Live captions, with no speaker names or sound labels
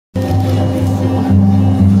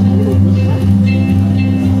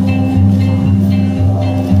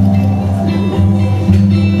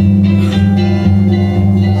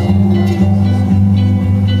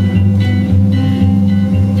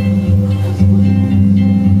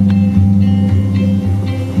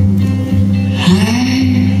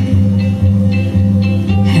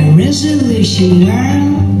changing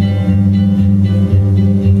world.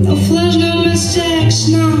 No flaws, no mistakes,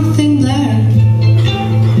 nothing blurred.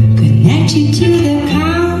 Connected to the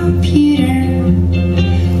computer.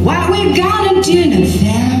 What we gonna do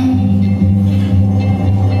now?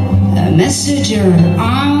 A messenger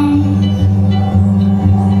on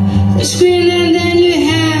the screen, and then you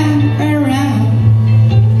have around.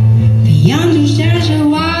 Beyond us there's a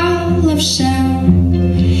wall of sound.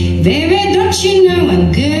 Baby, don't you know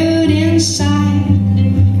I'm good inside?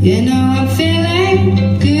 You know I'm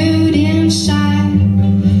feeling good inside.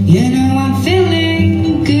 You know I'm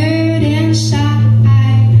feeling good inside.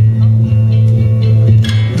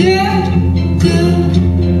 Good, good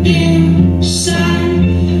inside.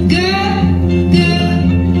 Good,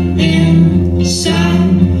 good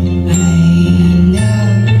inside. I know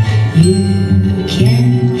you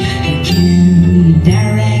can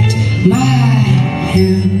direct my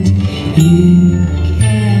hand. You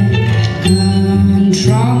can't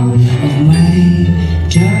control of my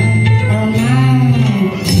joy or my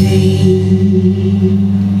pain.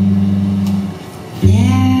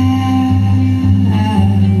 Yeah,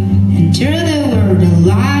 enter the world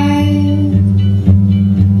alive.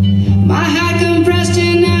 My heart compressed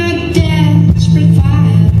in a desperate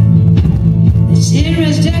fire. The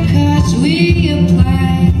serious cause we apply.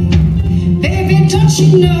 Baby, don't you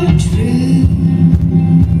know the truth?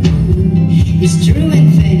 It's true and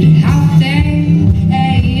fading out there.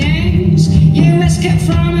 You escape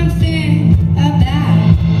from and think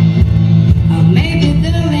about or maybe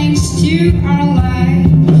the links to our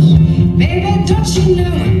lives. Baby, don't you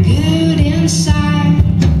know I'm good inside?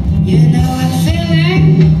 You know I'm feeling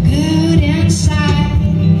good inside.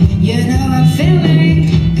 You know I'm feeling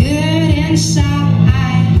good inside.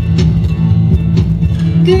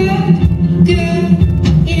 Good, good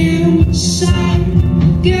inside.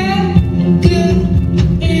 Good, good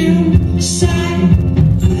inside.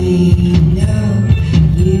 I know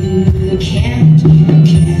you can't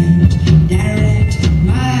direct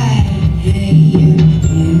my hand.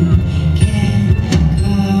 You can't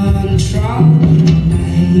control my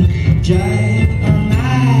joy or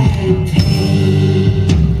my pain.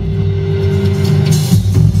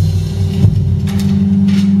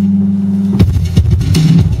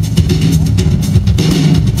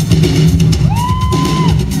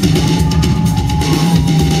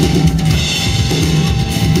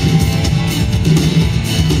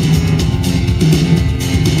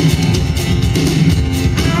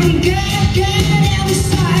 I'm good.